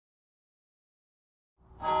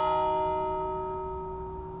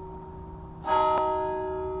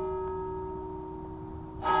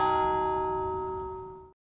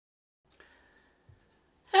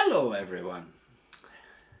Hello everyone.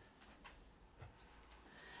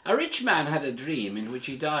 A rich man had a dream in which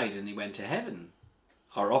he died and he went to heaven,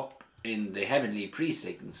 or up in the heavenly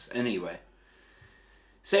precincts anyway.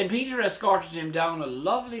 St. Peter escorted him down a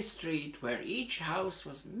lovely street where each house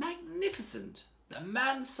was magnificent. The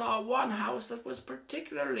man saw one house that was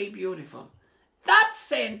particularly beautiful. "That,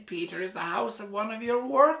 St. Peter, is the house of one of your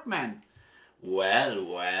workmen." "Well,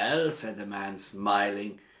 well," said the man,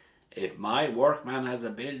 smiling, "if my workman has a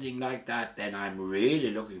building like that, then I'm really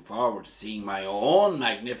looking forward to seeing my own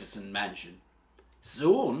magnificent mansion."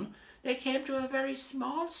 Soon they came to a very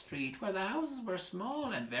small street where the houses were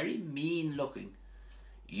small and very mean looking.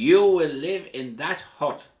 "You will live in that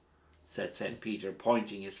hut," said St. Peter,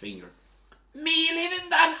 pointing his finger. "Me live in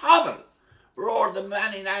that hovel," roared the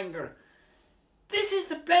man in anger. "This is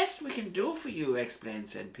the best we can do for you," explained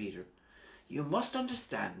St. Peter. "You must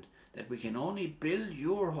understand that we can only build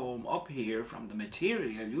your home up here from the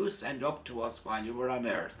material you sent up to us while you were on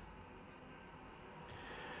earth.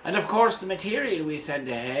 And of course the material we send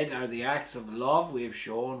ahead are the acts of love we have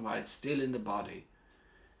shown while still in the body.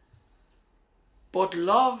 But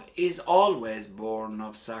love is always born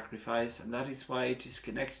of sacrifice, and that is why it is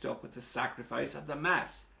connected up with the sacrifice of the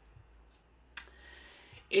Mass.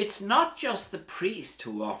 It's not just the priest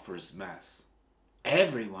who offers Mass.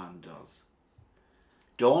 Everyone does.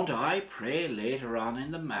 Don't I pray later on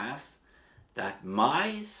in the Mass that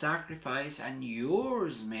my sacrifice and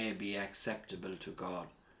yours may be acceptable to God?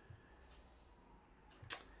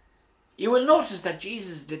 You will notice that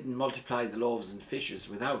Jesus didn't multiply the loaves and fishes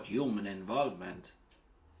without human involvement.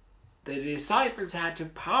 The disciples had to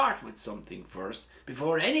part with something first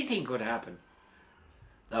before anything could happen.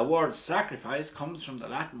 The word sacrifice comes from the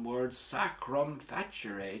Latin word sacrum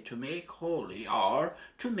facere, to make holy or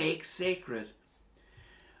to make sacred.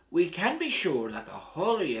 We can be sure that the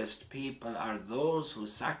holiest people are those who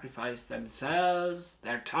sacrifice themselves,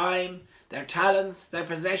 their time, their talents, their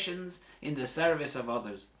possessions in the service of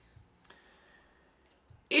others.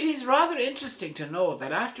 It is rather interesting to note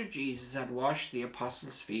that after Jesus had washed the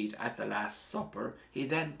apostles' feet at the Last Supper, he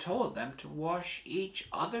then told them to wash each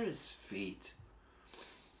other's feet.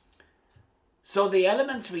 So the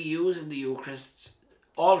elements we use in the Eucharist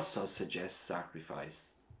also suggest sacrifice.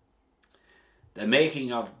 The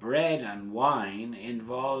making of bread and wine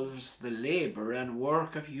involves the labour and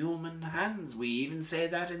work of human hands. We even say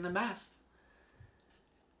that in the Mass.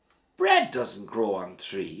 Bread doesn't grow on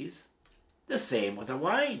trees. The same with the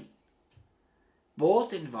wine.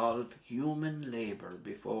 Both involve human labour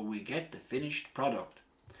before we get the finished product.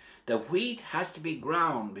 The wheat has to be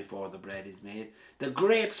ground before the bread is made. The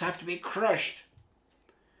grapes have to be crushed.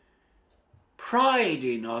 Pride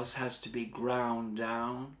in us has to be ground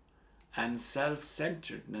down, and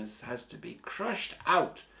self-centeredness has to be crushed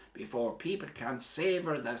out before people can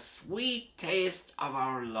savour the sweet taste of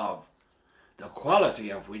our love, the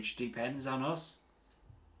quality of which depends on us.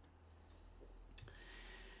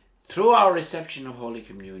 Through our reception of Holy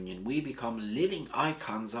Communion, we become living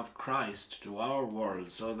icons of Christ to our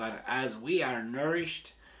world, so that as we are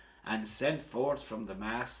nourished and sent forth from the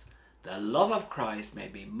Mass, the love of Christ may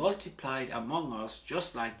be multiplied among us,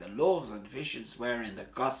 just like the loaves and fishes were in the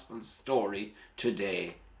Gospel story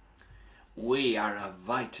today. We are a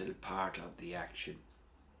vital part of the action.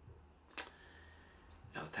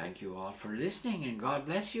 Now, thank you all for listening, and God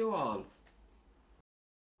bless you all.